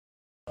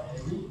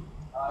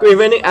Good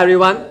evening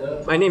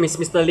everyone, my name is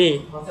Mr.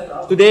 Lee.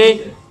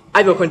 Today,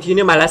 I will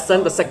continue my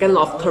lesson, the second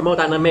law of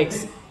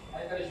thermodynamics.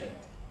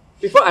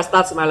 Before I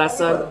start my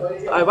lesson,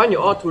 I want you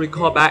all to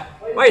recall back,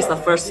 what is the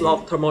first law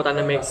of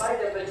thermodynamics?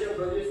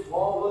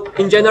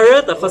 In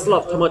general, the first law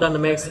of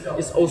thermodynamics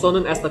is also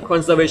known as the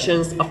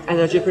conservation of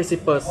energy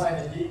principles.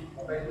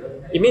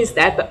 It means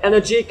that the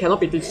energy cannot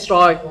be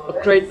destroyed or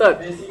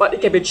created, but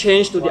it can be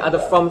changed to the other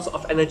forms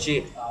of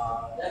energy.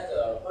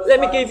 Let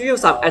me give you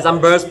some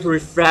examples to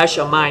refresh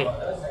your mind.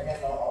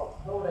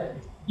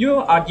 You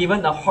are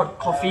given a hot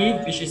coffee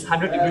which is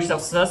 100 degrees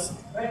Celsius.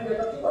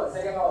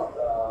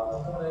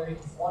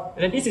 And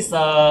then this is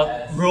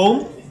a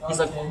room, it's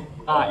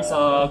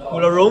a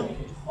cooler room.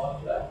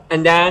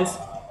 And then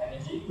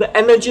the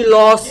energy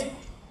loss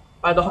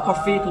by the hot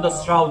coffee to the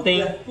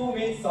surrounding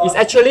is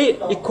actually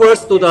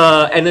equals to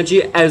the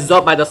energy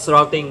absorbed by the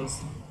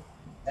surroundings.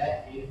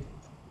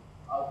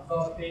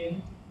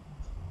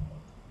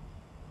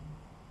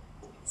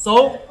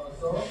 So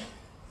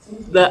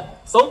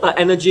the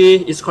energy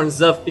is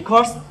conserved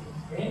because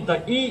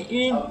the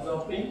E in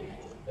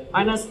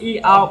minus E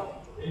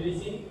out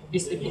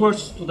is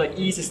equals to the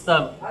E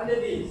system.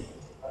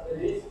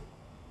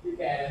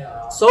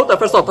 So the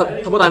first law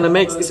of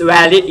thermodynamics is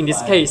valid in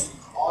this case.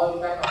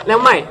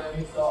 Never mind.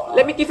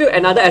 Let me give you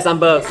another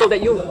example so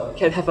that you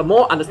can have a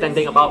more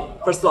understanding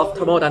about first law of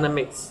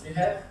thermodynamics.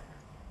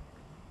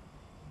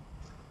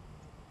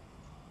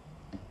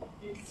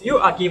 You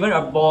are given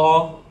a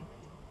ball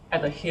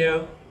at the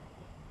hill,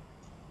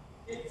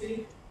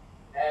 and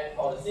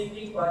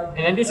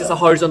then this is a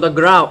horizontal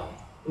ground,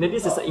 and then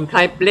this is an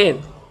inclined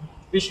plane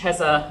which has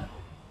a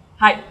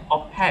height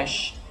of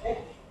h.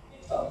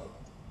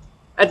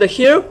 At the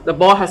hill, the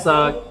ball has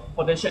a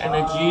potential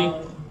energy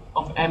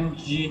of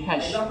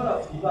mgh.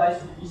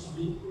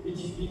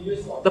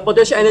 The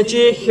potential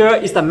energy here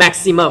is the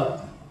maximum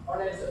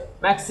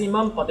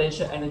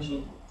potential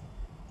energy.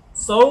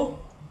 So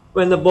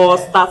when the ball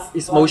starts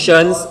its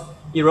motions,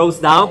 it rolls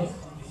down,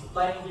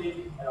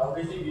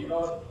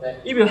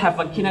 it will have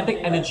a kinetic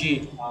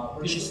energy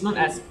which is known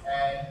as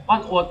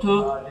 1 over 2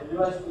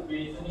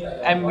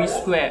 mv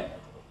squared.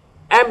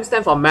 M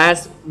stands for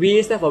mass,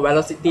 V stands for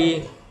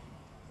velocity.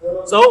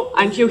 So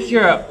until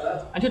here,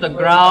 until the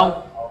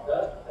ground,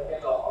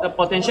 the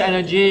potential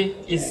energy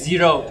is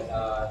 0.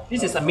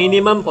 This is a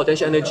minimum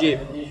potential energy.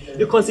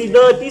 You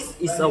consider this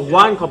is a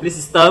one complete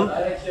system.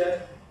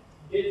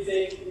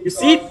 You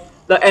see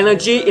the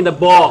energy in the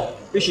ball,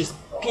 which is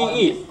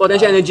PE,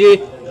 potential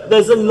energy,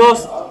 doesn't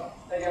lose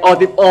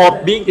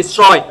or being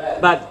destroyed,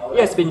 but it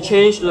has been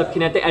changed to the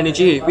kinetic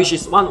energy, which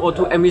is 1 over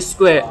 2 mv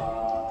squared.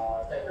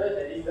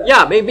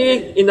 Yeah,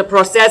 maybe in the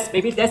process,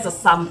 maybe there's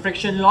some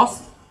friction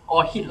loss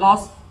or heat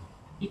loss.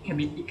 It can't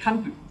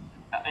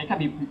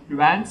be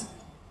prevented.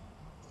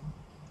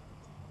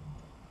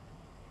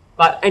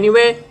 But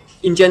anyway,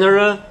 in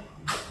general,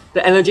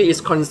 the energy is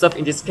conserved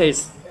in this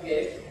case.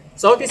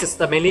 So this is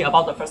mainly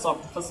about the first law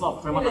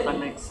of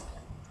thermodynamics.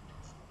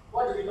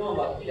 What do we know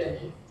about heat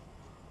energy?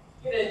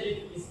 Heat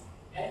energy is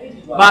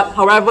energy. But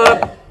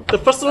however, the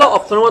first law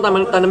of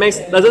thermodynamics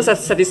doesn't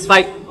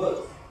satisfy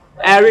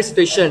every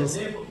situations.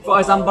 For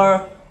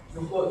example,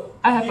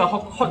 I have a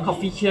hot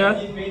coffee here.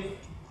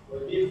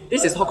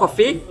 This is hot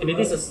coffee, and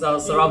this is the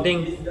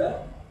surrounding.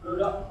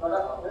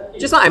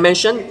 Just now I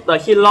mentioned the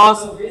heat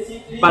loss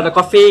by the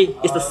coffee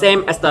is the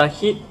same as the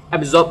heat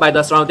absorbed by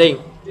the surrounding.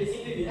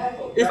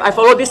 If I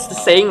follow this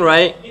saying,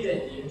 right,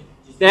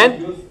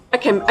 then I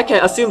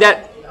can assume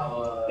that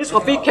this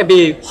coffee can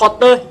be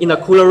hotter in a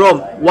cooler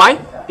room. Why?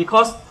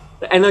 Because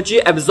the energy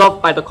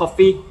absorbed by the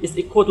coffee is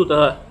equal to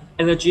the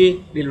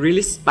energy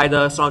released by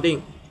the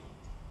surrounding.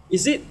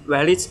 Is it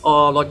valid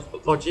or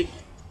logic?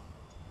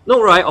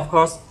 No, right, of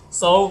course.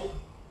 So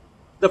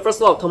the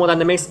first law of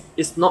thermodynamics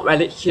is not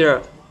valid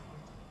here.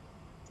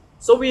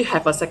 So we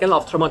have a second law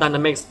of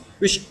thermodynamics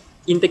which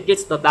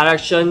indicates the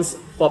directions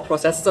for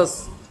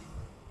processes,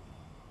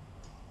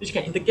 which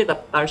can indicate the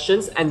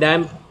directions, and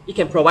then it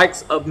can provide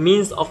a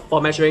means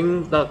for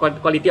measuring the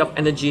quality of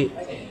energy.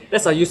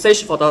 That's a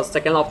usage for the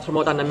second law of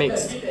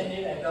thermodynamics.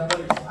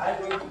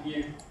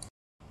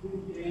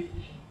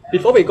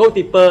 Before we go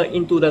deeper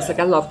into the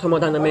second law of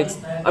thermodynamics,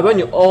 I want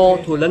you all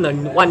to learn the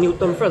 1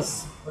 Newton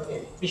first,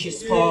 which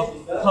is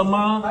called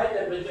thermal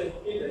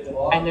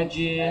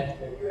energy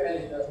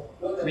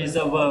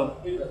reservoir.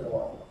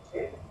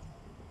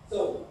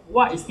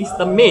 What is this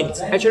term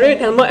means? Actually,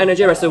 thermal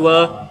energy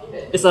reservoir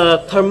is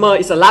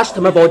a large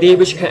thermal body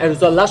which can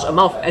absorb large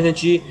amount of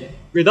energy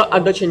without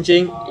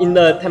underchanging in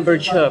the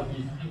temperature.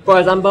 For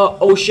example,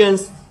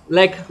 oceans,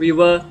 lake,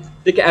 river,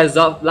 they can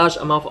absorb large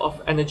amount of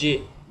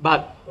energy,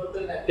 but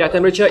their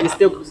temperature is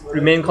still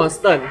remain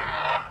constant.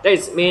 That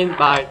is meant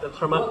by the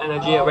thermal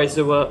energy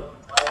reservoir.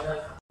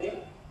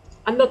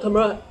 Under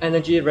thermal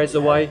energy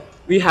reservoir,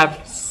 we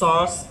have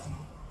source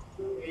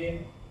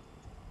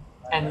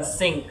and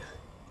sink.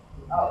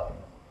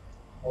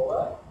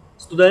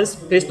 Students,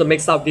 please to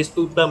mix up these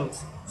two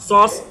terms.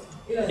 Source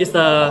is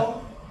the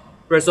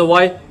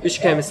reservoir which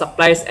can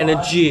supply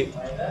energy,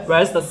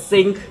 whereas the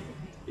sink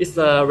is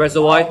a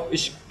reservoir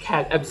which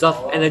can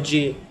absorb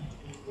energy.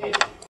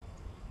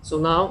 So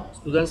now,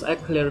 students, I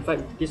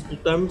clarified these two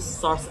terms,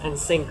 source and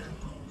sink.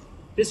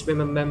 Please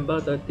remember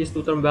these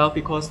two terms well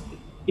because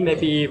it may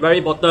be very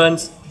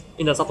important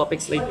in the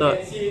subtopics later.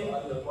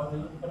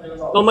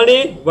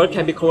 Normally, work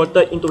can be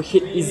converted into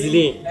heat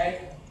easily,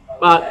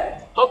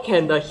 but how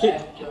can the heat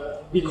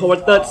be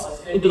converted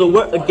into the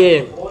work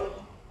again?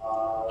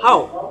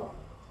 How?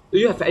 Do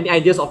you have any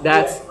ideas of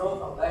that?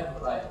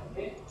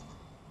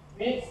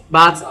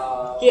 But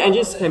heat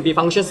engines can be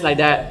functions like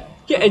that.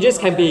 Heat engines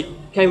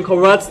can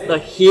convert the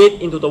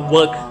heat into the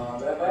work.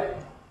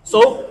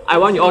 So I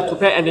want you all to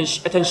pay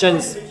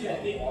attention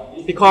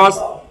because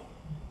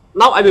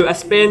now I will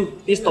explain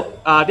this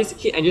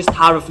heat engines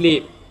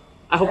thoroughly.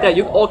 I hope that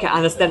you all can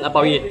understand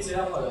about it.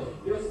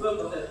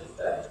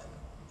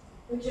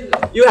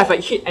 You have a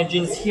heat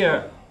engines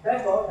here.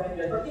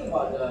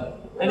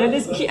 And then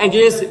these heat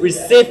engines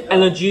receive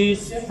energy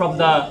from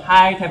the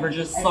high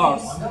temperature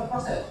source.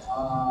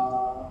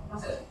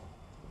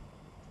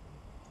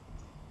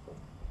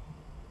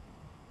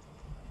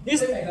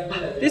 This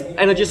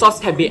energy source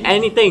can be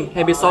anything,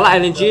 can be solar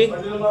energy,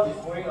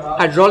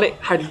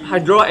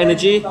 hydro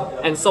energy,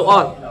 and so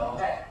on.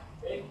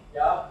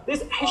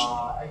 This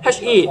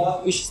HE,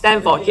 which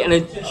stands for heat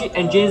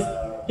engines,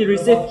 it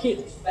receives heat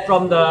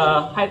from the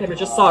high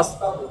temperature source,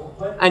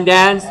 and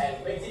then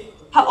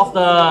part of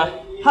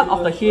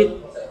the heat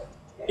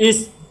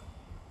is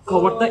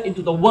converted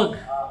into the work.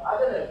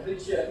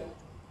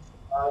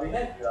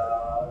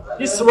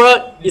 This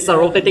work is a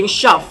rotating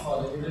shaft.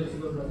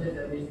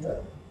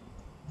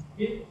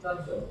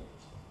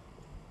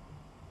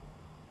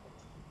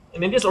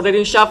 And then this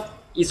rotating shaft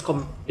is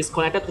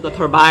connected to the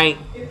turbine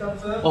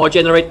or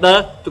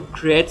generator to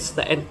create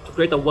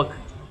the work.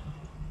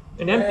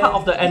 And then part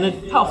of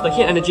the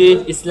heat energy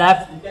is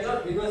left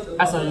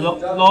as a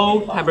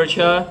low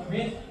temperature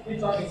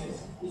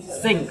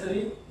sink.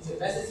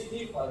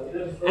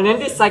 And then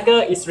this cycle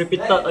is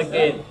repeated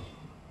again.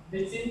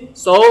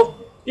 So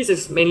this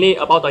is mainly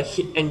about the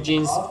heat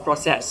engines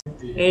process.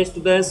 Hey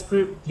students,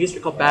 please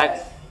recall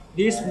back.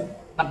 This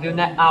W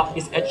net out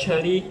is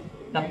actually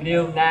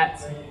W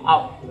net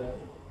out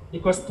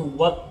equals to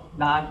work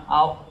done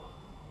out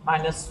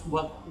minus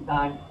work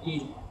done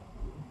in.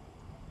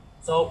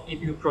 So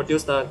if you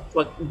produce the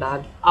work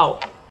done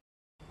out.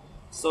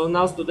 So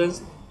now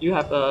students, you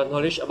have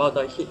knowledge about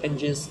the heat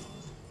engines.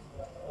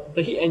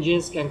 The heat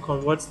engines can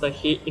convert the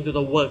heat into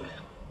the work.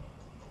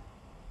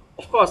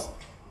 Of course,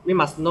 we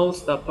must know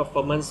the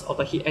performance of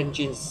the heat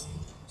engines.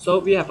 So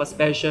we have a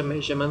special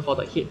measurement for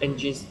the heat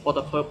engines for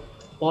the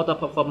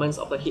performance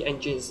of the heat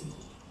engines.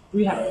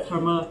 We have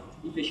thermal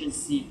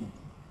efficiency.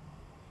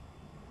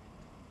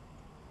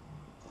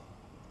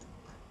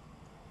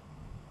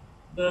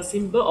 The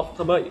symbol of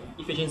thermal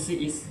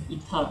efficiency is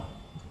eta.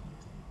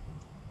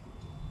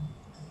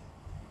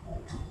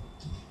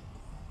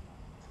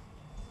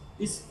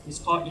 This is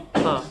called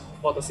eta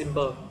for the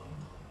symbol.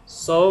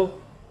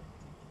 So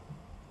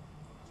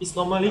it's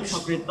normally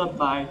calculated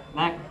by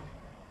net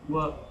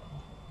work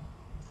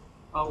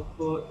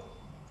output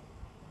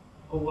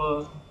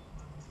over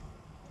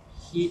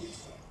heat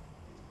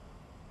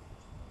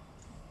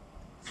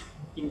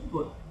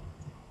input.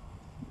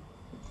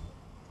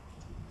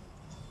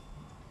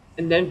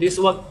 And then this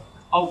work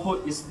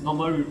output is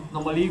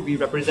normally we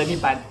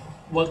represented by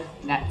work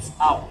net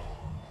out.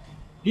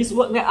 This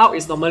work net out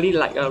is normally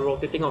like a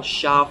rotating of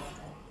shaft,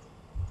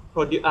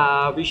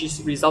 which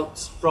is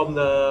results from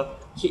the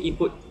heat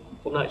input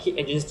from the heat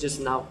engines just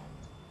now.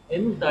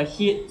 And the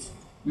heat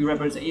we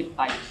represent it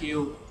by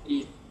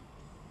QE.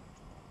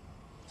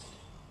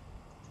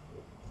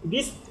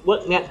 This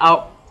work net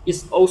out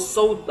is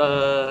also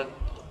the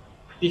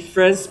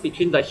difference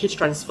between the heat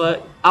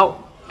transfer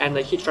out and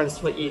the heat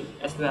transfer in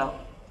as well.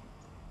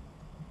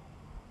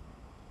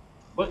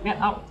 Work net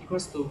out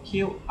equals to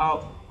Q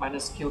out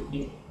minus Q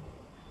in.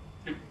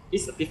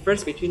 It's the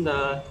difference between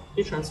the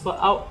heat transfer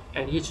out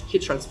and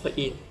heat transfer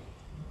in.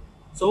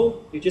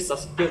 So you just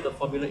substitute the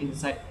formula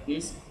inside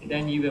this, and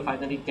then you will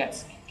finally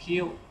get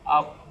Q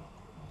out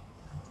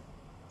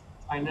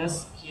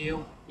minus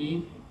Q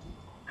in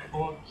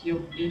or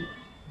Q in.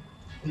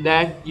 And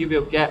then you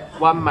will get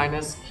 1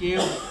 minus Q.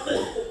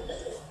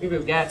 You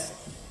will get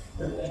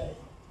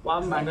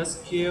 1 minus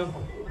Q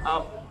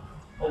out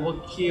over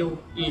Q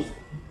in.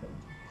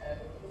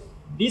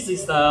 This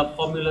is the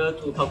formula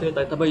to calculate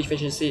the thermal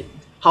efficiency.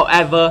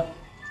 However,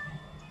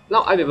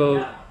 now I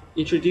will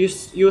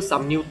introduce you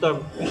some new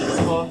term which is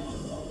called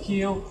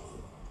Q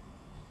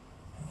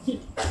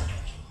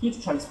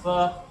heat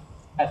transfer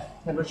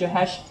at temperature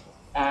H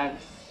and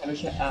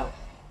temperature L.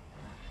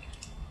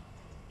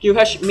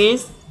 QH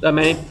means the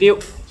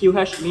magnitude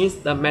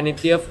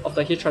of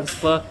the heat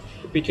transfer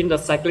between the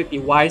cyclic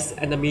device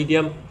and the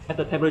medium at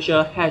the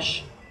temperature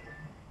H,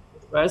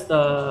 whereas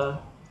the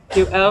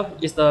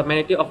QL is the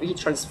magnitude of heat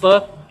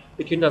transfer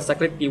between the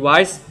cyclic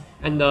device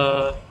and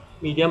the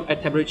medium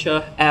at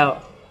temperature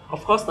L.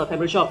 Of course, the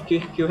temperature of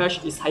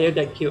QH is higher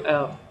than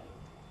QL.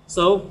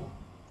 So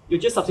you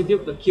just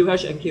substitute the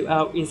QH and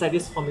QL inside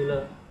this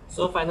formula.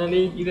 So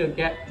finally, you will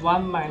get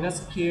 1 minus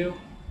Q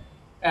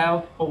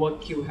L over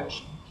Q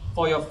hash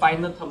for your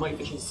final thermal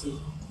efficiency.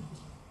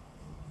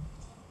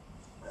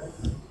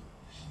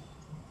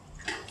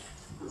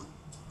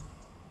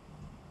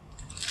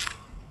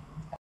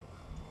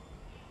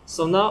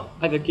 So now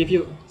I will give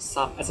you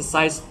some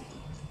exercise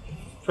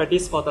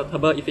practice for the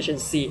thermal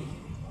efficiency.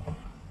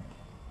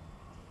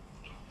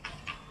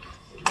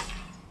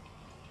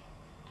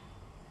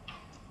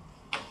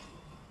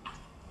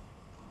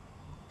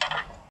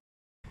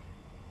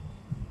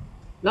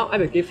 Now I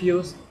will give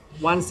you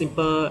one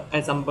simple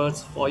example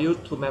for you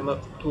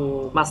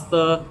to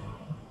master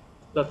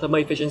the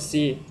thermal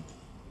efficiency.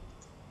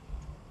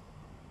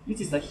 This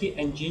is the heat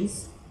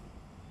engines.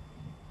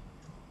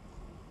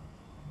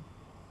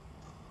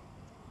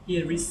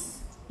 It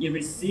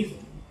receives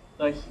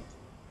the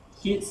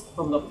heat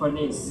from the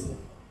furnace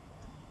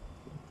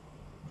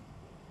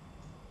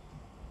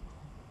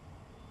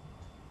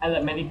at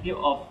a magnitude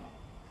of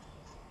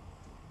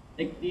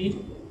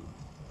 80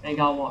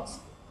 megawatts.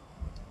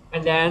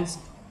 And then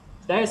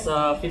there is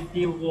a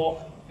 50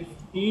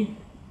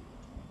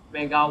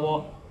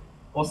 megawatt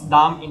was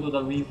dumped into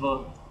the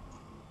river.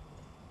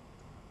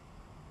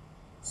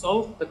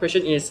 So the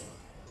question is,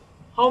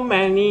 how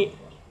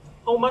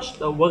much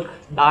the work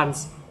done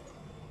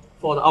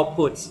for the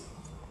outputs?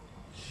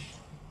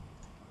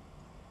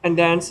 And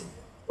then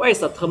what is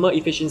the thermal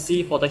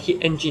efficiency for the heat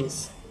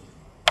engines?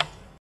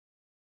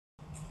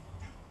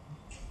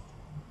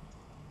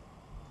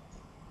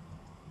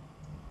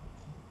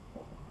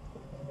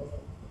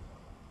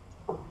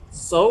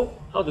 So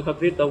how to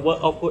calculate the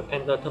work output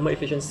and the thermal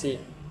efficiency?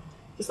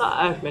 Just now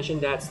I have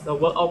mentioned that the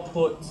work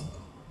output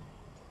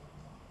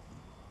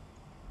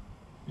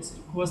is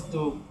equals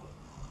to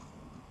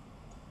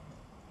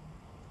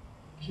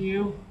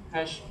Q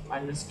hash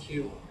minus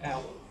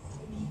QL.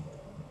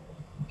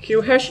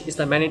 Q hash is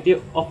the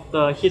magnitude of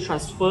the heat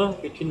transfer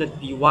between the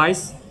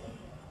device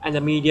and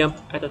the medium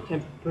at the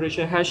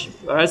temperature hash,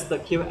 whereas the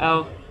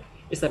QL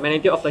is the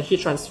magnitude of the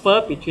heat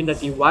transfer between the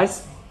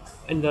device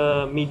and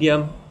the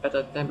medium at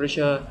the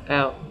temperature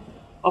L.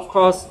 Of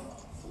course,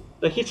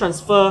 the heat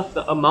transfer,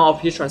 the amount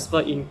of heat transfer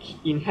in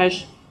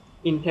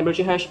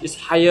temperature hash is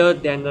higher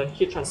than the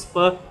heat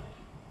transfer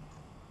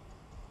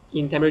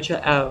in temperature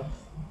L.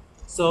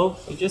 So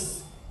you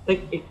just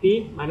take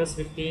 80 minus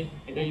 50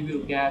 and then you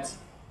will get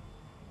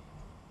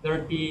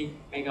 30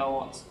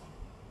 megawatts.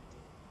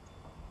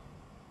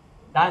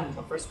 Done.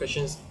 The first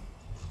question is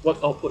work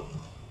output.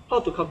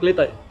 How to calculate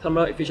the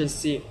thermal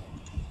efficiency?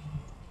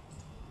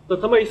 The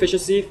thermal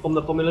efficiency from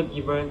the formula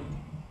given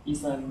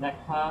is a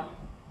neta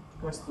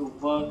equals to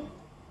work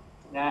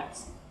net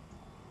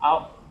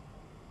out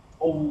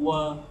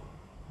over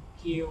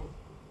Q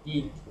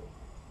in.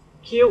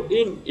 Q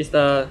in is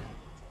the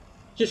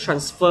heat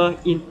transfer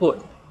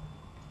input.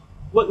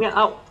 Work net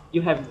out,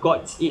 you have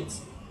got it,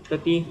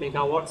 30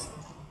 megawatts.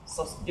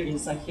 Substitute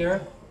inside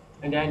here,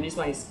 and then this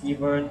one is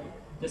given,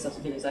 just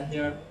substitute inside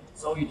here.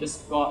 So you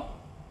just got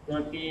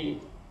 30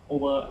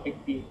 over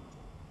 80,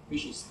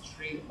 which is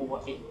 3 over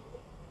 8,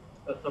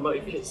 the thermal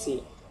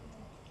efficiency.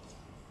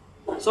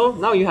 So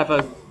now you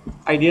have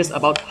ideas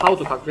about how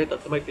to calculate the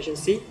thermal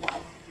efficiency.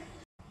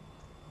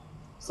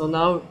 So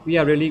now we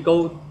are really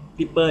go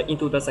deeper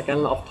into the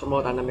second law of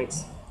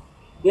thermodynamics.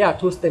 There are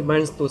two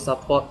statements to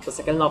support the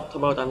second law of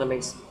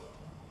thermodynamics.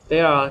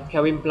 There are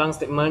Kelvin-Planck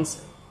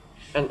statements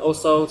and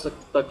also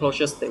the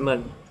closure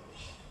statement.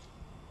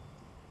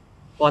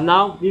 For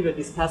now, we will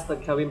discuss the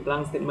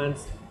Kelvin-Planck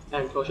statements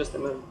and closure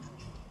statement.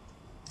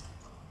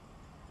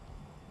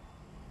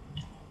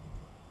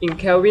 In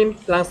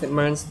Kelvin-Planck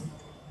statements,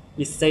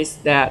 it says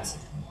that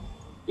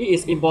it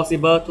is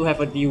impossible to have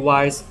a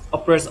device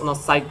operate on a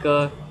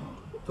cycle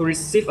to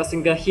receive a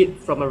single heat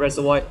from a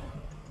reservoir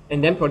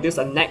and then produce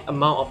a net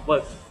amount of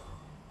work.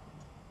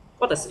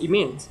 What does it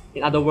mean?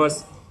 In other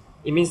words,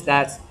 it means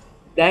that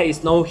there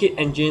is no heat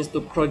engines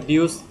to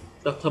produce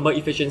the thermal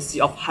efficiency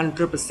of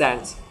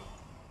 100%.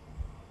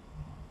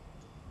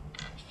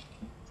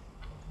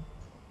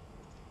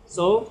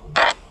 So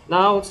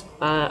now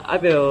I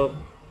will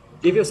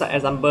give you some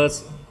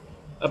examples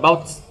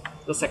about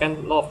the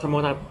second law of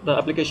thermodynamics, the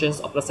applications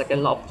of the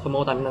second law of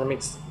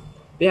thermodynamics.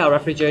 They are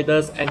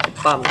refrigerators and heat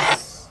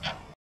pumps.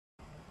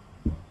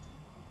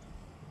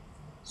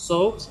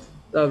 So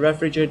the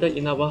refrigerator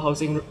in our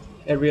housing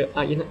area,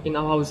 in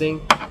our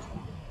housing,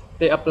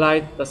 they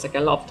apply the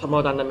second law of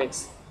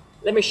thermodynamics.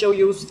 Let me show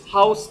you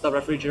how the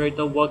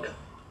refrigerator works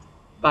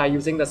by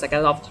using the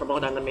second law of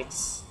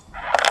thermodynamics.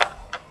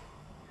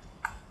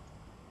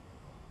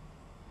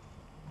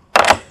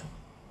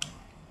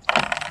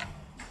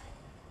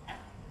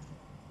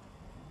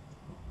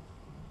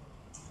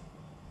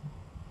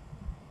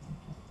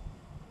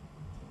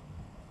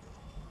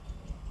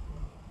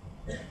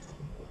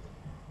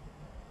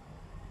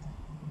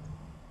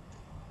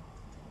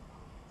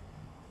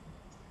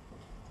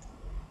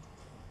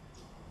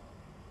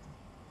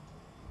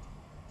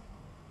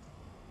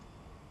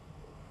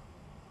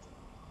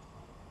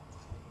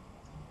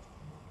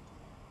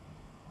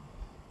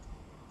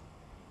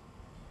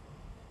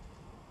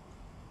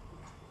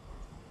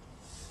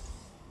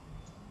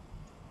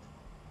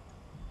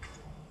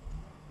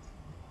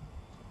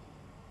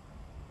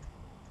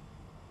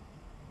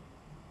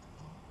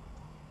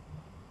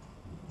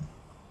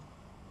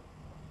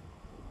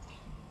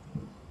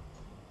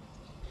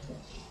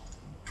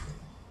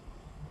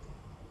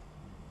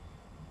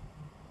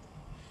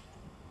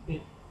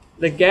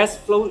 The gas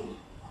flow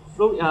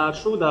through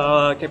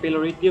the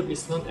capillary tube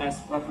is known as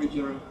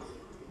refrigerant.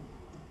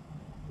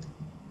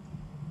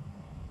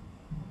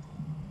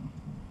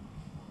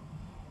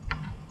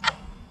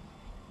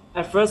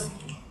 At first,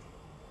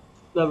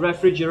 the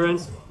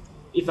refrigerant,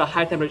 if a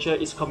high temperature,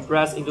 is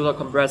compressed into the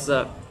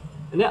compressor,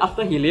 and then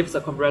after he leaves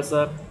the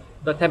compressor,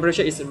 the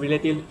temperature is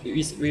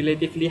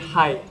relatively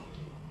high,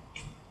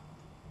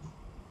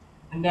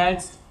 and then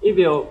it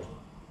will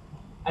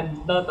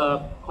enter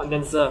the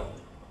condenser.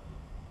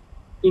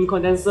 In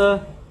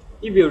condenser,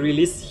 it will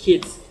release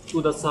heat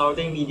to the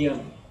surrounding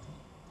medium.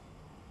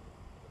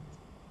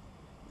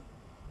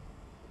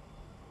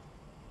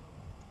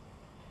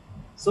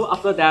 So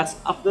after that,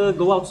 after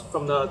go out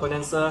from the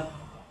condenser,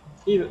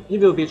 it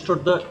will be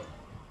throttlered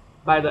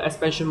by the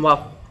expansion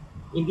valve.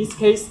 In this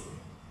case,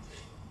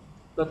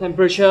 the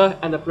temperature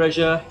and the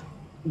pressure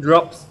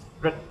drops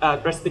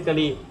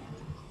drastically.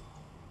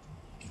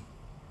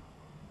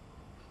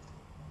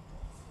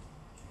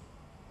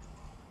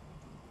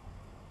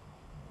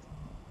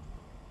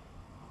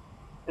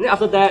 And then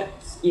after that,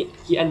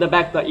 he enter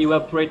back the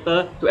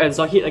evaporator to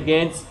absorb heat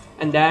again,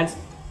 and then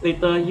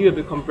later he will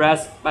be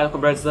compressed by the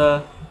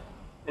compressor,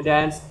 and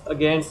then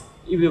again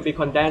it will be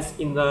condensed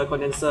in the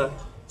condenser.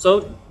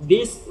 So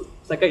this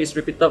cycle is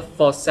repeated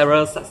for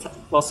several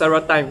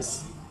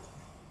times.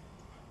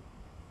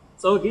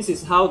 So this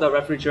is how the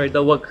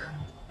refrigerator works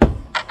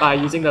by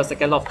using the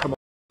second law of thermodynamics.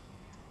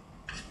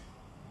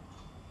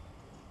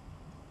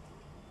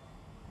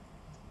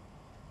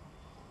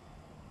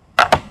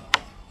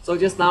 So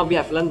just now we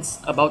have learned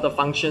about the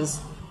functions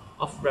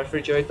of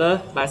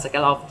refrigerator by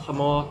second law of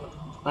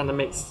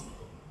thermodynamics.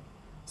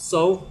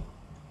 So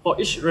for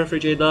each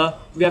refrigerator,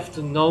 we have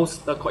to know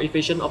the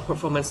coefficient of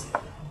performance.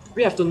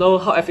 We have to know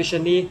how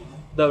efficiently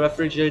the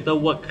refrigerator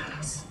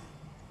works.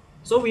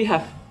 So we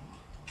have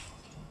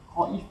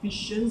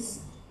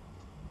coefficients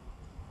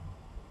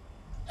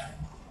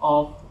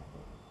of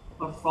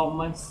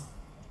performance.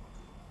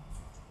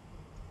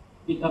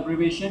 The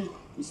abbreviation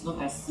is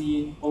known as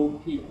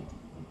COP.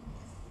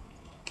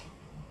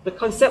 The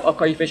concept of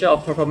coefficient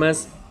of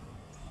performance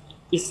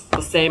is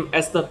the same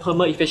as the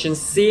thermal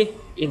efficiency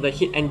in the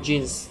heat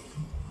engines.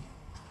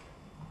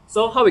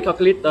 So how we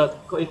calculate the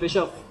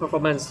coefficient of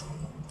performance?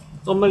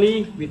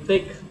 Normally, we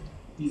take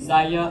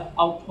desired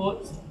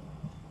output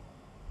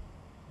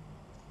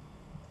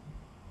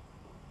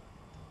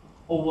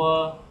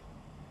over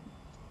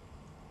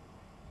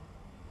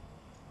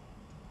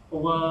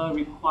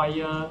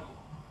required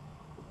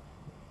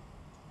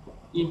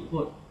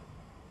input.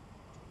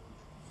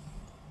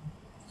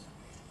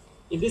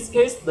 In this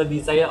case, the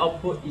desired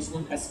output is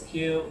known as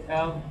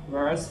QL,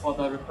 whereas for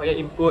the required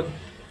input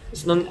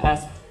is known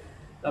as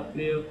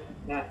W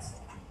net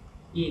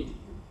in.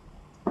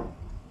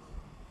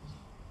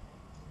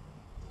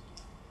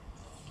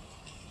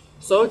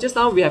 So just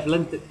now we have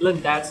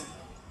learned that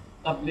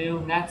W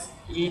net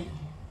in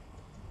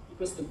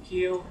equals to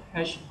Q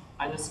H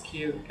minus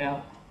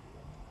QL.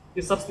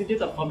 You substitute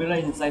the formula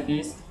inside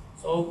this,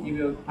 so we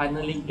will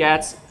finally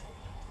get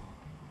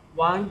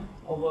 1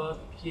 over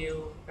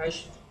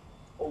QH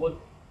over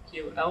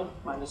QL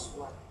minus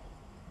 1.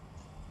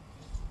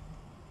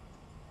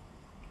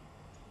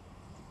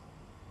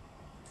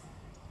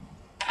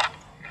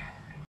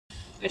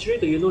 Actually,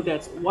 do you know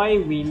that why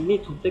we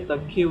need to take the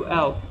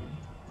QL?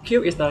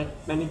 Q is the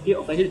magnitude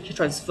of the heat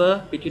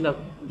transfer between the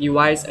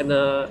device and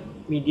the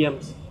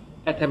mediums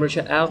at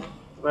temperature L,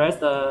 whereas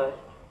the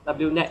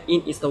W net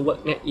in is the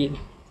work net in.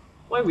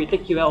 Why we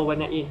take QL over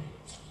net in?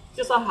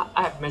 Just as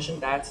I have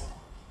mentioned that,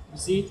 you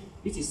see,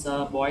 this is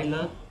a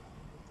boiler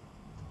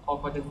or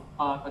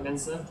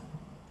condenser.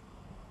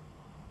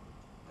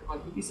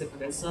 This is a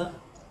condenser,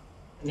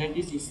 and then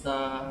this is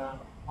the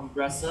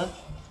compressor.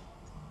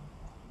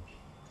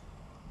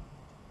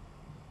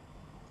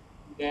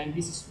 Then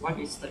this is what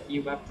is the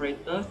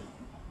evaporator,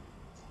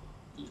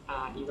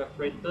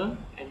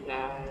 and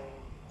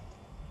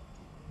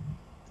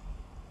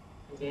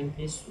then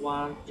this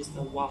one is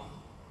the valve.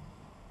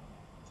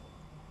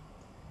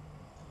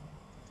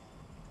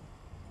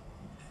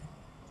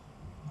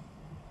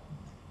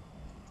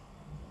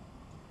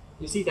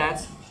 You see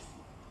that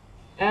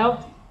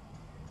L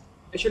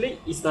actually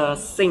is the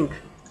sink.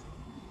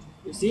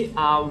 You see,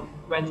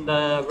 when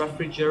the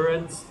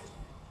refrigerant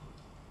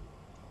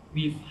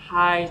with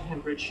high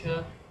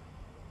temperature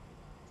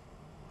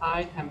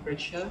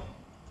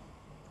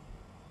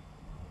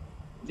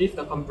leave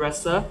the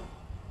compressor,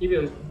 it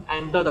will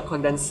enter the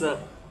condenser.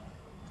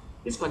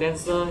 This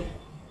condenser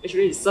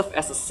actually serves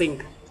as a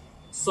sink.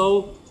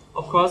 So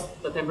of course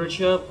the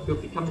temperature will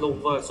become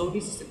lower. So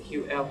this is the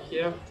QL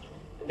here.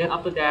 And then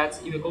after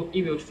that it will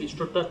be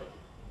throttlered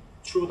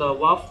through the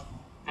valve,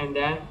 and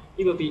then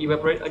it will be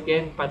evaporated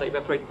again by the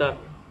evaporator.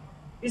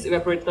 This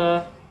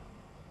evaporator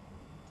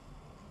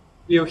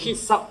will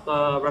heat up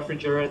the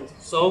refrigerant.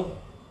 So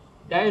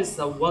there is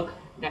the work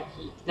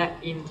net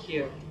in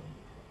here.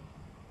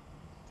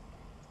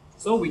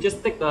 So we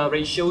just take the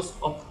ratios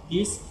of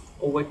this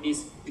over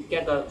this to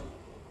get the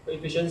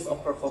coefficients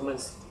of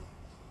performance.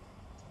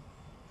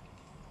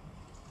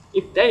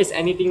 If there is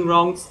anything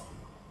wrong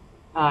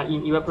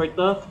in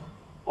evaporator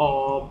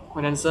or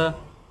condenser,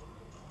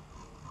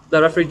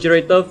 the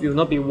refrigerator will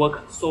not be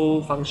work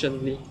so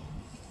functionally.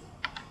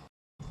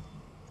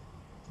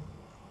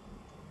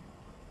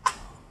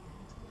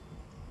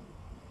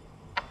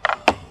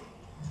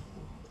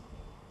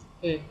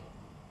 Okay.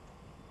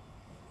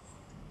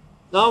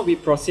 Now we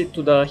proceed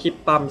to the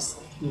heat pumps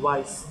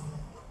device.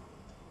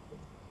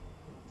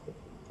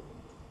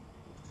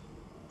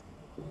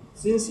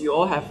 Since you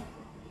all have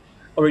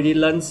already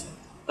learned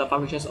the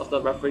functions of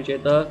the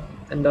refrigerator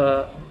and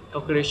the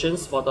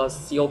calculations for the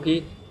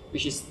COP,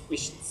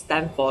 which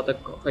stand for the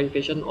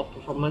coefficient of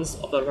performance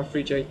of the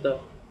refrigerator.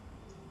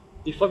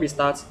 Before we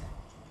start,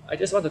 I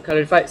just want to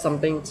clarify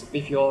something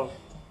with your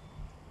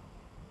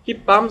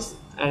heat pumps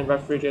and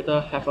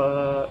refrigerator have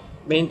a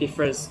main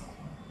difference.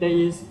 There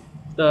is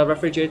the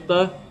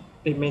refrigerator,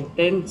 it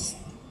maintains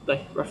the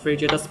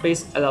refrigerator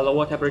space at a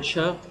lower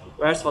temperature,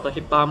 whereas for the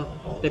heat pump,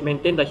 they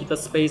maintain the heater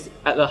space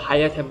at a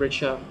higher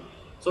temperature.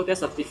 So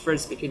there's a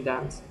difference between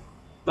them.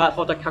 But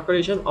for the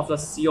calculation of the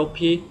COP,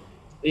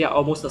 they are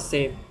almost the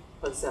same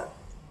concept.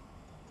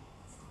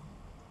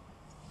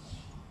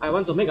 I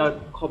want to make a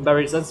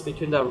comparison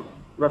between the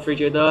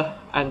refrigerator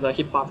and the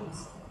heat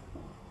pumps.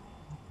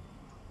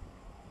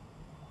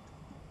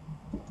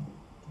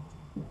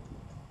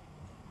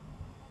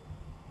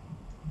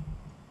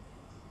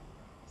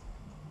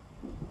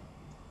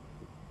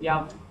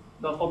 Yeah,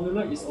 the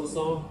formula is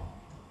also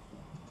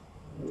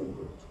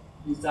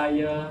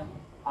desired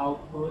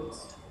output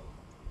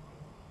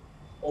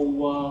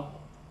over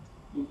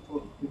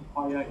input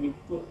required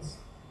input.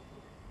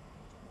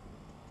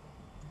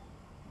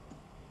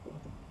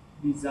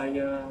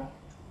 Desired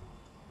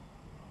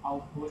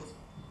output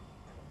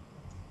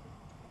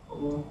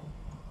over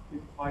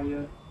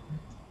required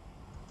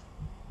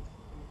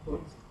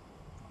input.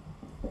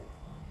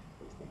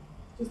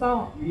 Just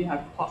now we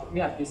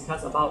have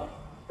discussed about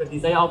the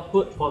desired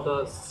output for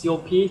the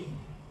COP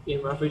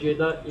in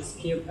refrigerator is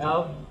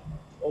QL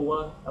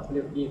over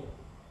WE.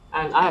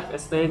 And I have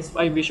explained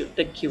why we should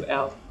take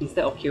QL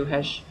instead of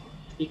QH,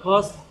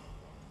 because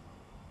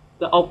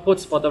the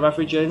outputs for the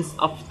refrigerants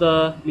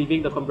after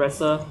leaving the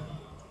compressor,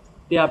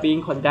 they are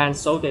being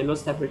condensed, so they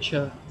lose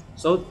temperature.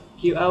 So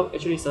QL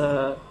actually is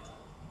a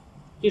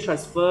heat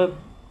transfer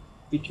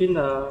between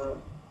the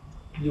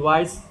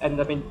device and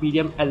the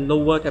medium at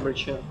lower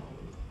temperature.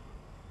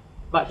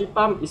 But heat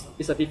pump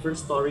is a different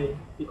story,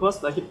 because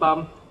the heat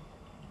pump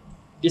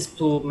is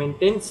to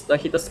maintain the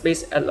heater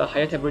space at a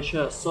higher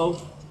temperature. So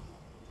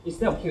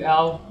instead of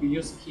QL, we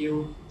use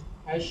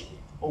QH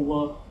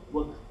over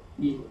work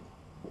E.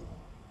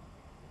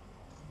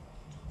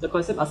 The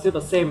concepts are still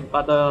the same,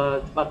 but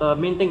the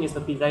main thing is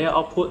the desired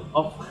output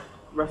of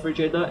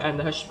refrigerator and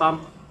the H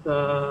pump.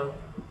 The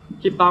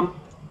heat pump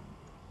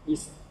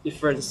is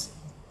different.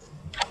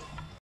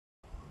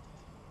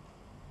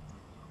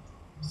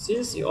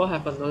 Since you all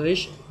have a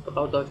knowledge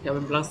about the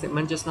Kelvin Planck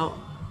statement just now,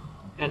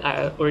 and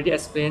I already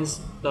explained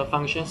the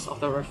functions of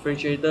the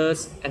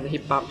refrigerators and the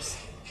heat pumps,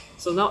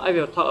 so now I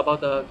will talk about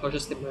the closure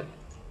statement.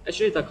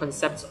 Actually, the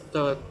concept of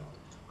the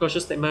closure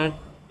statement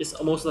is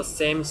almost the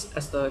same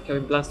as the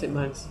Kelvin Planck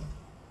statement.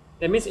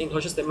 That means in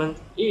closure statement,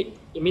 it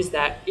means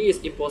that it is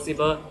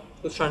impossible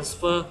to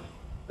transfer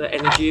the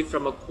energy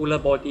from a cooler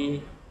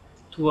body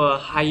to a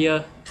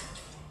higher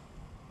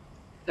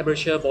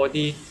temperature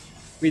body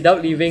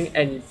without leaving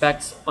an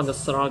effect on the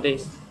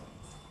surroundings.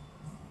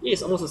 It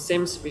is almost the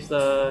same with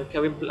the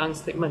Kelvin Planck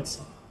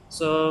statements.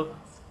 So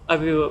I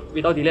will,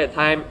 without delay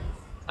time,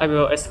 I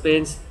will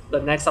explain the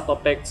next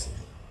subtopics.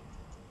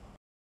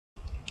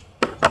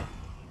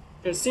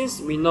 Okay, since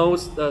we know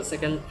the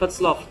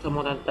first law of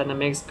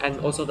thermodynamics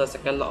and also the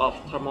second law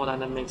of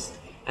thermodynamics,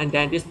 and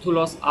then these two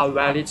laws are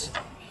valid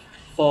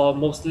for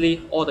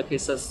mostly all the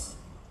cases.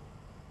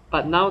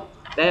 But now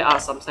there are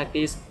some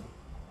scientists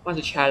who want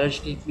to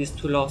challenge these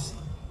two laws,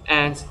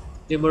 and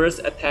numerous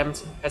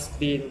attempts has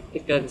been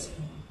taken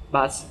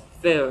but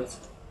failed.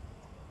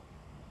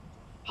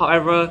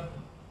 However,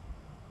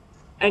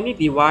 any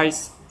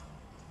device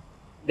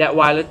that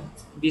violates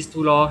these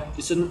two laws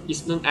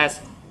is known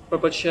as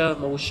perpetual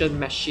motion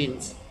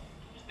machines.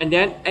 And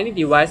then any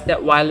device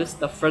that violates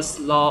the first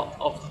law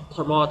of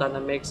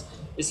thermodynamics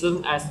is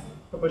known as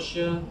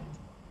perpetual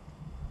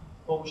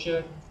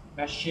motion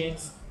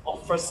machines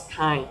of first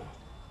kind.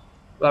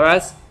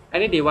 Whereas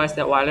any device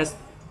that violates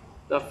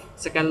the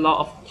second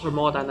law of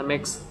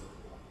thermodynamics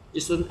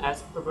is known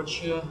as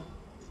perpetual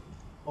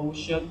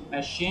motion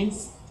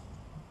machines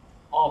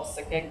of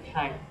second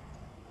kind.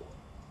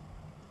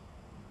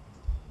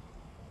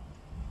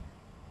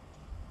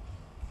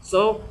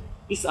 So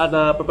these are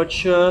the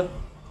perpetual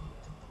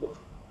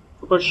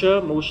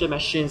motion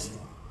machines,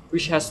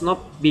 which has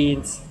not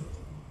been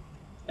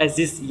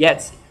exist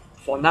yet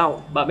for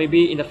now, but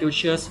maybe in the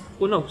future,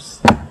 who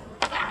knows.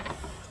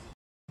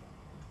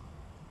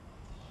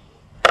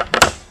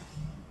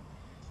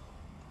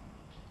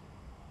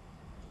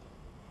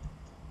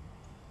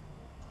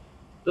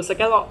 In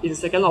the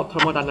second law of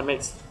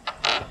thermodynamics,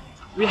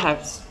 we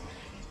have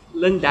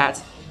learned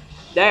that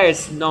there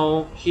is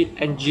no heat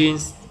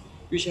engines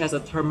which has a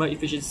thermal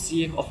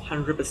efficiency of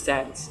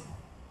 100%.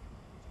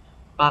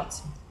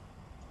 But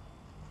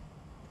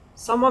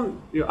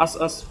someone will ask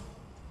us,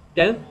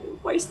 then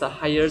what is the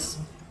highest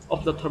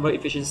of the thermal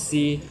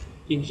efficiency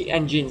in heat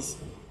engines?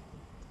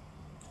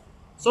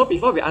 So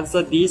before we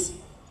answer this,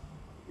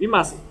 we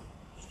must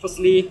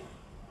firstly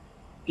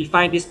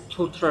define these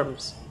two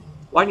terms.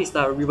 One is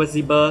the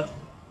reversible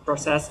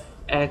process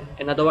and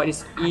another one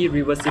is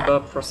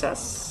irreversible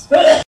process.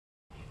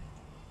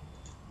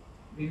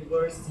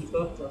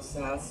 Reversible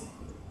process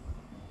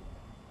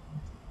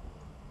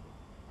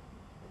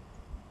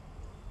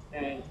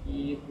and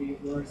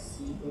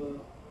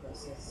irreversible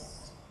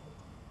process.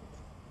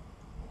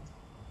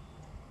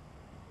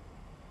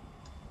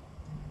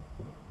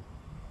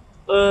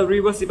 A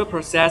reversible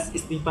process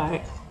is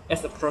defined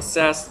as a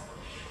process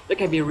that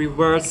can be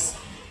reversed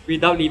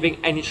without leaving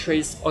any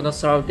trace on the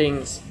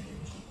surroundings.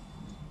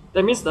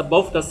 That means that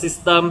both the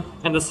system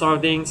and the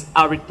surroundings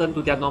are returned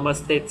to their normal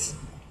states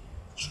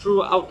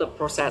throughout the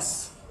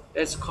process.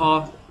 It's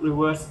called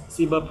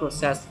reversible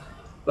process.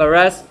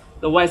 Whereas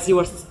the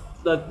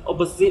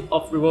opposite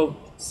of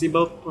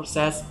reversible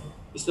process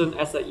is known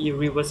as the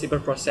irreversible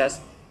process.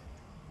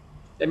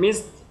 That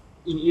means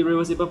in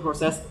irreversible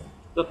process,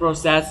 the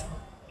process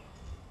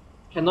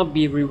cannot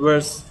be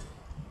reversed.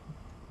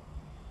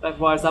 Like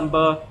for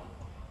example,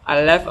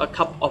 I left a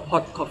cup of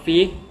hot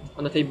coffee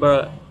on the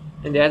table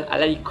and then I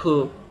let it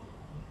cool.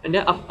 And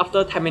then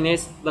after 10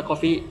 minutes, the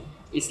coffee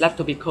is left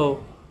to be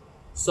cold.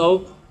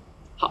 So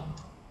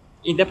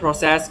in that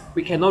process,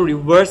 we cannot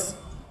reverse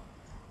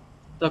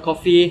the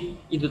coffee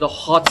into the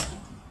hot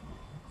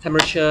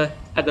temperature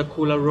at the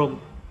cooler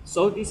room.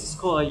 So this is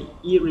called an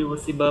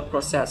irreversible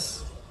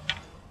process.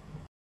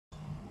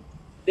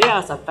 There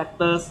are some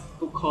factors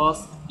to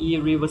cause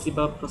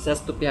irreversible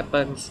process to be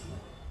happen.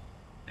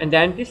 And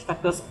then these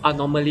factors are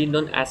normally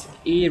known as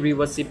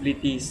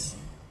irreversibilities.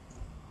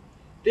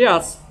 There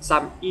are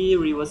some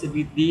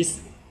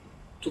irreversibilities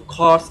to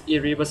cause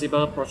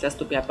irreversible process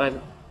to be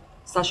happen,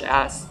 such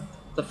as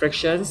the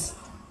frictions,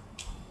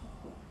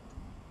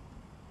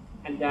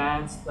 and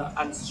then the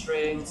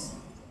unrestrained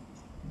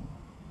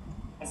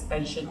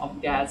expansion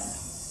of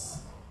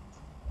gas,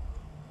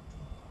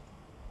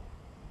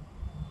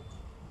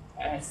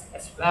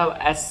 as well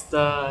as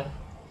the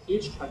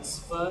heat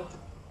transfer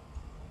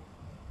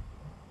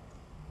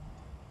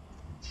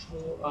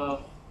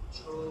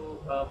through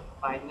a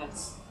finite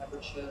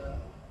temperature.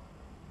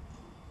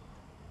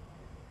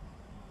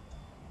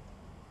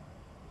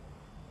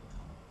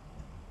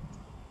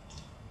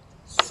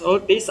 So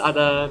these are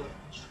the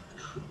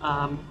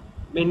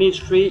many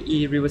three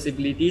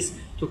irreversibilities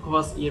to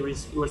cause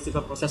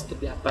irreversible process to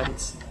be happen.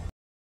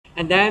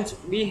 And then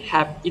we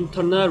have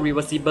internal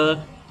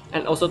reversible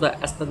and also the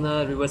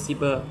external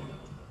reversible.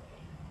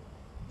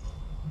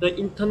 The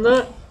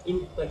internal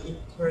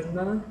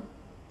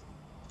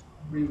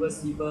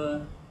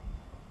reversible,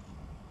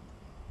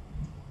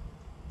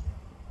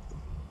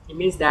 it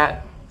means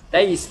that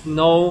there is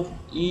no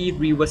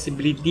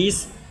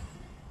irreversibilities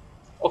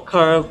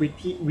occur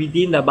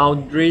within the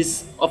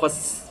boundaries of a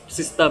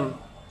system.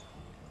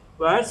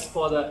 Whereas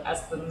for the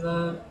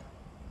external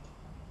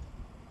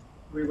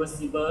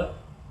reversible,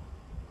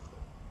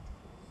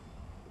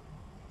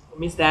 it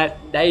means that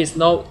there is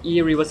no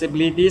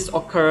irreversibilities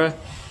occur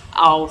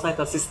outside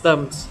the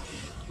system's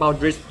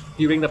boundaries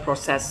during the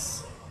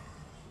process.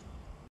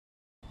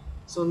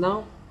 So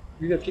now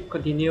we will keep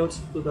continued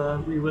to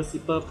the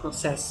reversible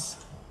process.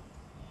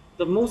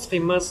 The most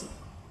famous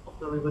of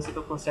the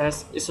reversible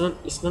process is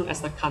known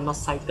as the Carnot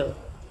cycle.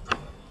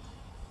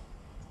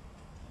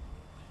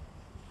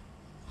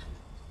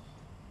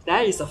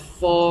 There is a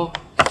four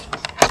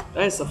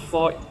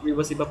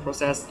reversible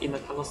process in the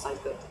Carnot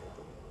cycle.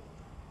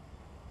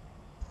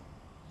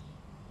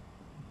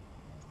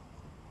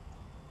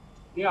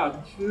 There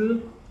are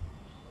two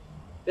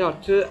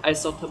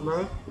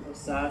isothermal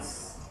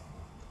process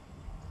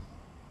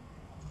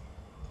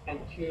and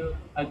two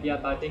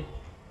adiabatic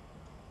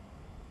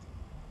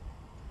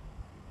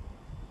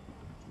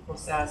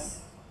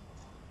process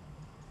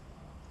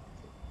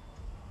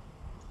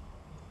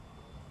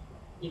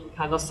in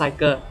Carnot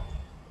cycle.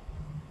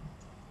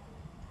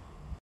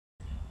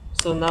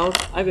 So now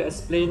I will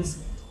explain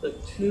the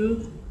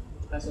two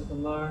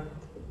isothermal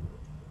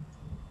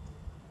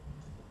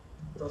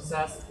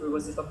process,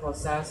 reversible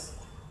process,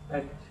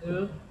 and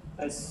two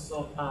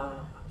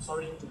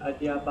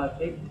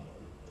adiabatic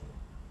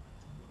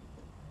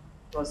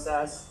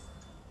process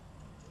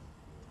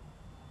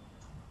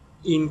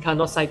in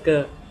Carnot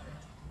cycle.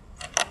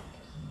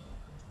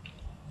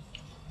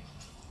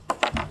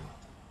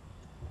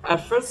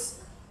 At first,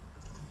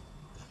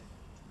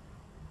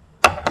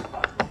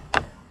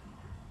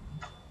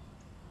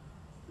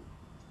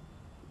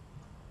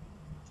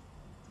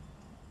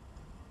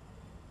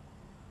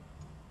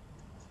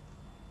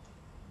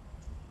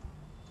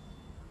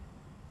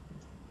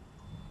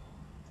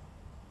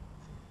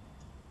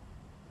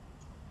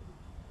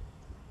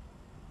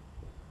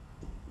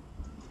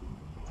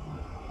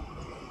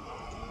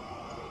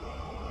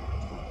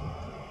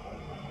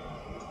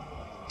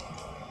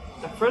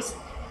 first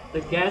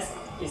the gas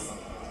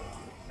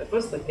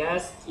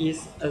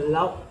is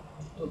allowed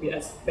to be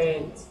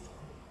expanded,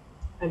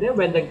 and then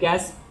when the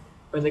gas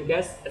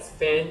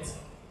expands,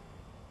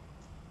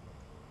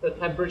 the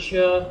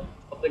temperature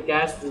of the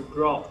gas will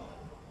drop.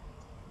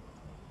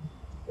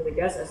 When the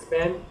gas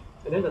expands,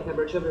 and then the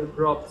temperature will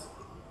drop,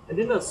 and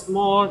then the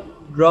small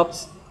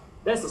drops.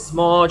 That's a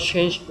small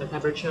change in the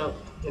temperature,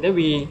 and then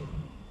we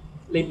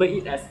label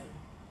it as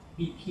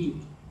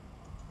Vp,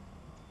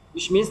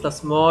 which means the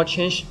small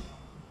change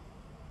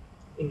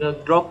in the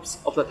drops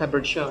of the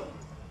temperature.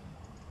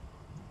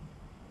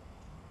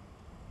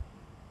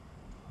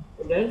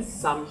 And then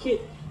some heat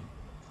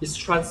is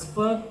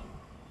transferred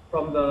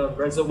from the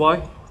reservoir,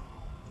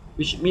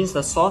 which means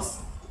the source,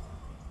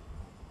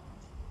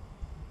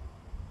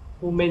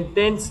 who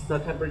maintains the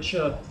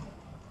temperature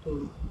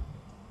to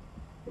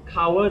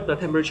cover the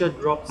temperature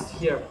drops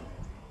here.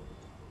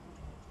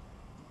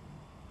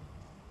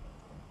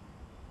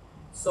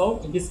 So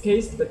in this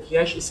case, the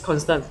pH is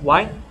constant.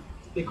 Why?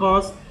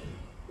 Because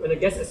when the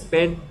gas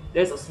expands,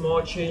 there's a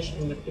small change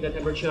in the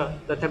temperature.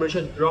 The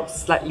temperature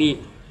drops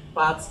slightly,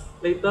 but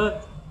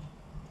later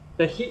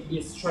the heat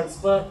is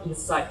transferred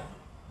inside.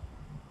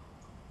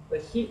 The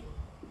heat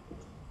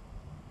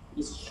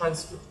is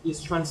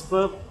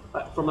transferred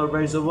from a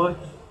reservoir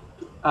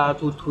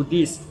to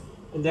this,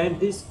 and then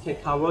this can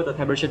cover the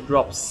temperature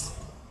drops.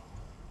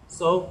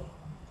 So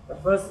the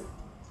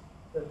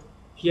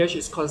pH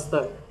is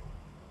constant.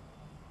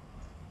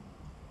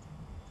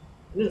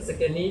 And then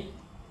secondly,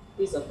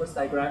 this is the first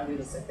diagram, this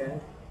is the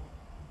second.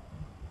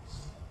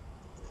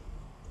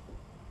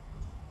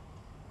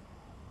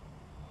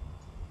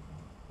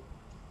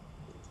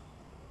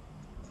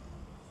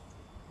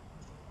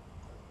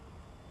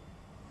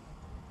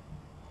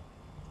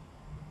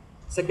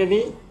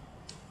 Secondly,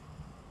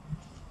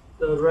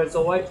 the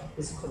reservoir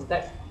is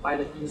contacted by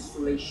the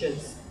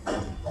insulations.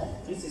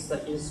 This is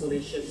the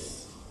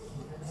insulations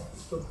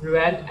to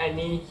prevent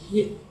any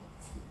heat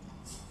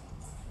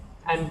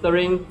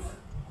entering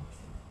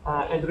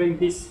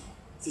this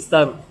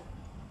system.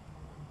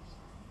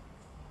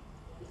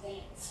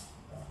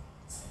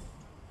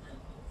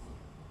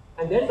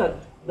 And then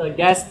the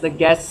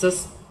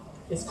gases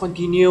is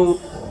continue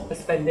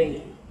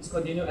expanding.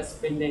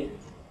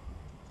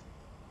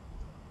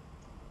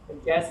 The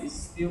gas is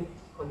still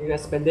continue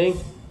expanding,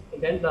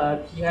 and then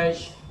the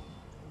pH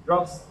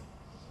drops.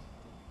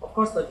 Of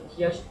course, the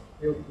pH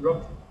will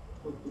drop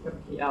to become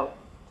PL.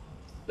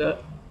 The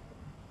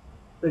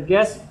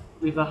gas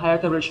with a higher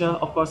temperature,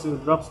 of course, will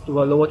drop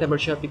to a lower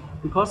temperature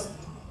because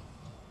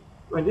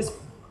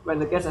when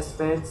the gas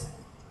expands,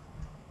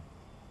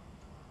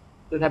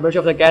 the temperature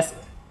of the gas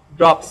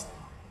drops,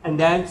 and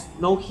then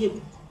no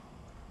heat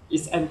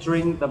is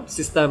entering the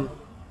system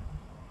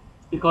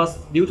because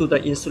due to the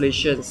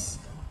insulations.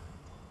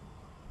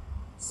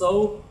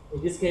 So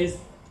in this case,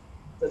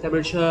 the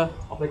temperature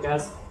of the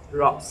gas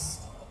drops.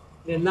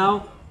 And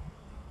now,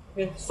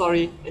 and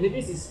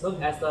this is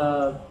known as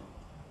the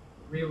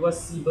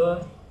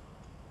reversible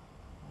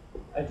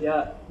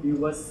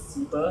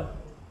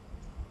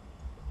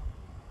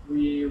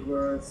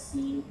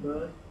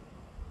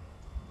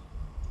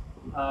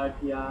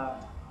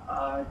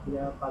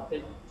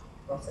adiabatic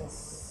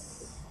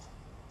process.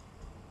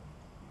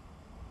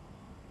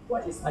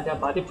 What is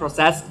adiabatic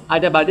process?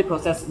 Adiabatic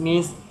process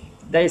means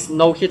there is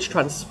no heat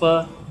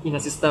transfer in the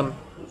system.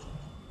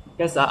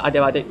 That's what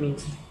adiabatic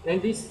means. Then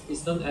this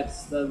is known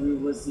as the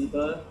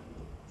reversible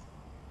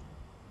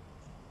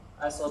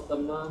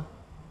isothermal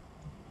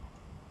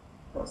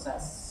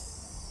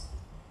process.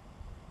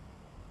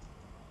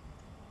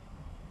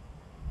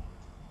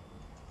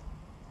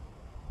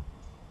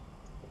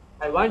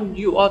 I want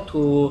you all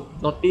to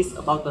notice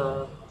about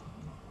the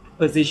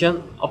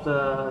position of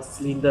the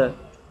cylinder.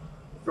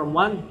 From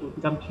 1 to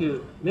become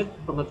 2. Then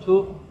from the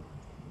 2,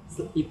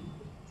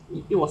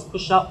 it was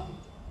pushed up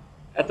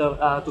at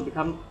the to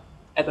become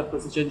at the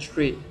position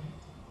 3.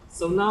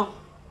 So now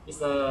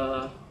it's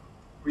a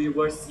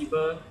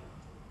reversible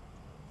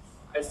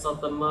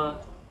isothermal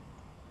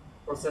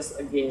process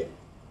again.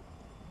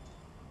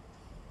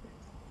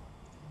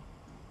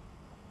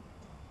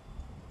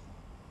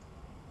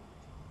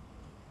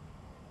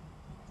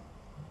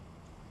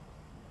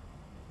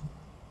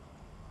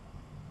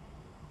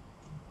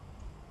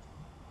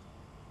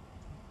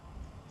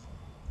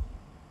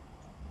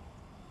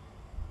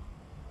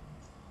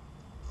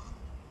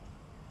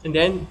 And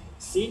then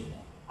see,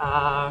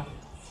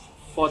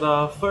 for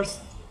the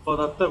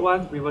third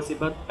one,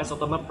 reversible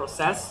isothermal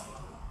process,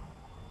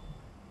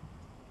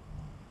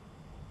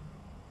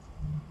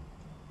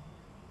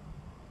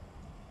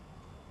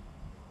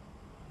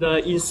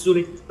 the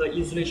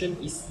insulation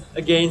is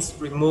against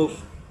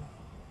removed.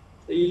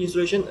 The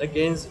insulation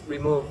against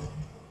removed.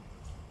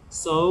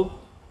 So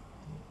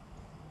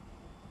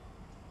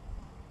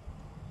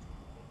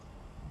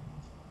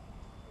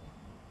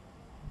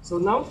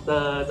now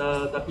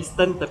the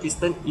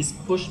piston is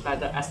pushed by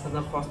the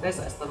external force. There's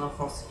an external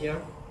force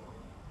here.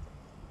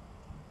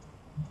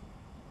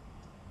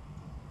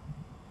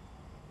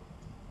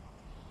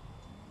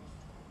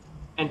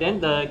 And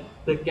then the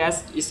the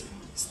gas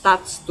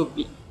starts to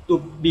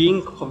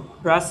being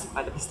compressed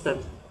by the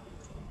piston,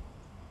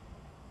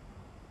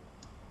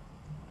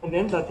 and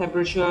then the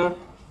temperature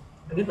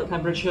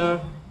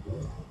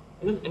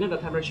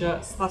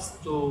starts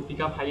to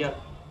become higher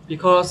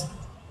because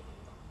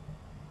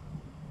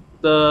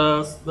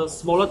the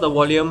smaller the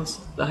volumes,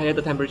 the higher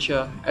the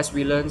temperature, as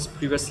we learned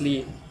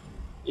previously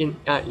in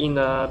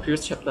the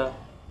previous chapter.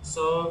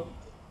 So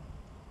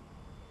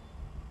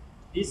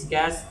this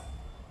gas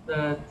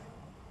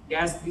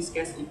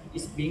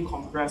is being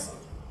compressed.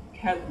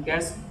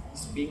 Gas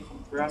is being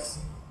compressed.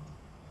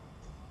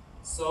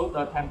 So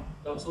the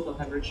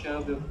temperature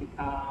will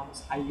become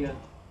higher.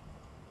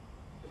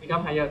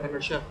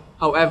 Temperature.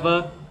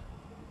 However,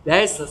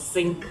 there is a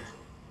sink.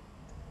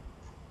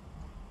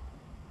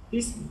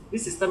 This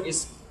system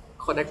is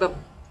connected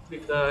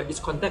with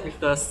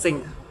the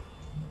sink.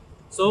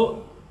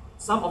 So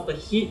some of the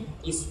heat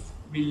is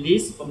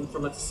released from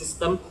the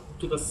system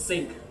to the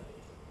sink.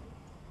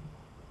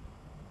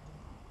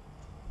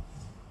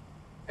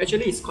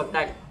 Actually, it's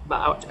contact,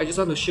 but I just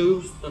want to show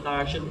you the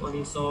direction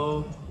only,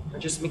 so I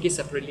just make it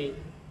separately.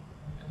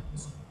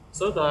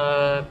 So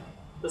the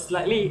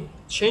slightly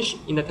change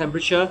in the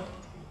temperature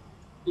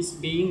is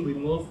being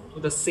removed to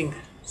the sink.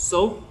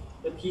 So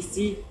the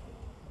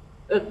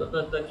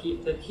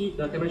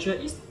the temperature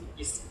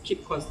is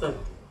keep constant.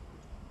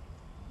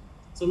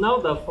 So now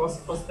the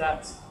first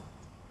step,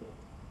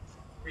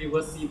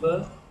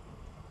 reversible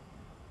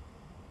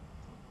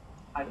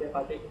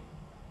adiabatic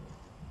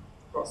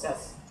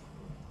process.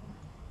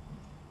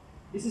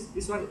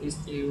 This one is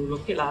you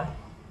locate lah.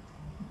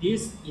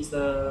 This is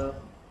the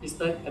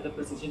piston at the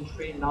position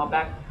 3, now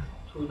back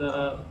to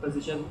the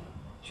position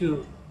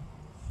 2.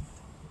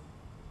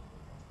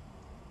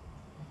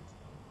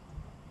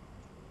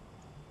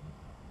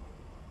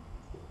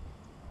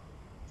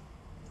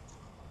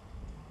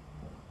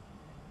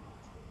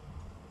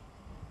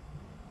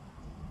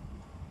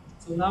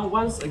 So now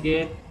once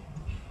again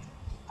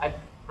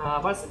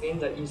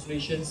the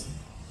insulation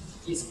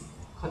is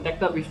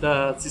connected with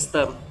the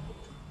system,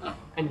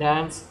 and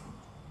then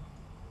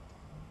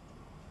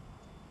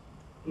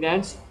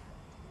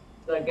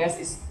the gas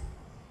is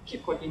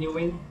keep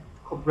continuing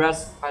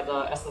compressed by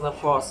the external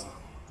force,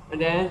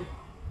 and then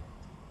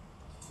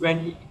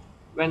when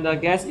the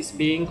gas is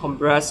being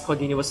compressed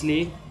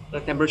continuously, the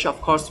temperature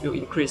of course will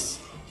increase.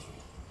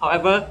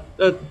 However,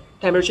 the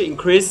temperature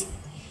increase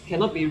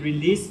cannot be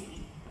released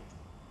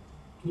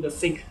to the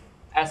sink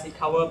as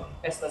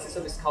the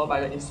system is covered by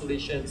the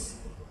insulations.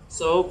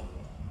 So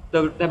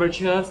the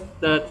temperature,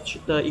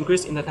 the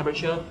increase in the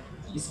temperature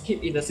is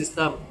kept in the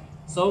system.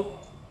 So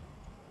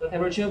the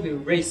temperature will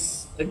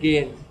raise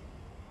again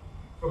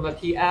from the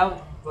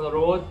TL, from the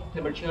lower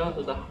temperature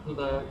to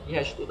the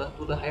TH,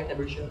 to the higher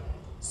temperature.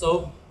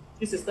 So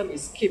this system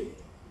is keep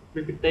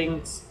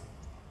repeating.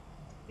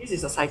 This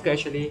is a cycle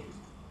actually,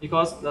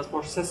 because the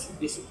process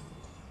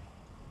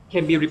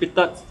can be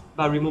repeated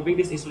by removing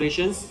these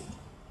insulations,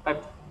 by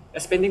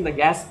expanding the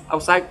gas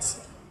outside,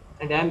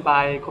 and then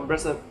by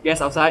compressing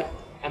gas outside,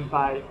 and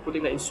by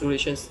putting the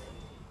insulations.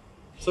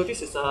 So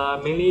this is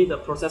mainly the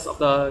process of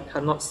the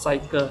Carnot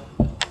cycle.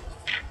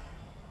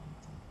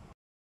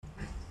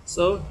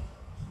 So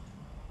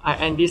I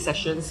end these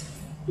sessions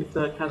with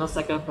the Carnot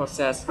cycle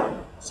process.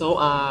 So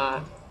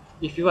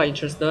if you are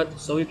interested,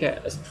 so you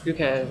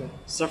can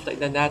surf the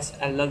internet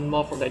and learn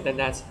more from the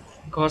internet,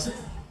 because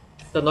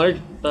the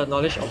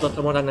knowledge of the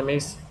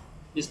thermodynamics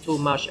is too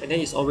much, and then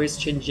it's always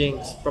changing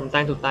from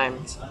time to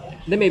time.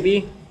 Then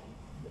maybe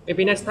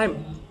next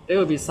time there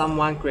will be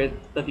someone create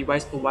the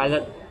device to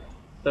violate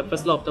the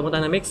first law of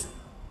thermodynamics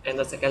and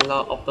the second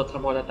law of the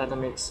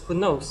thermodynamics. Who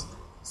knows?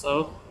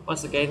 So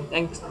once again,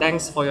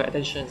 thanks for your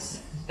attention.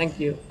 Thank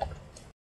you.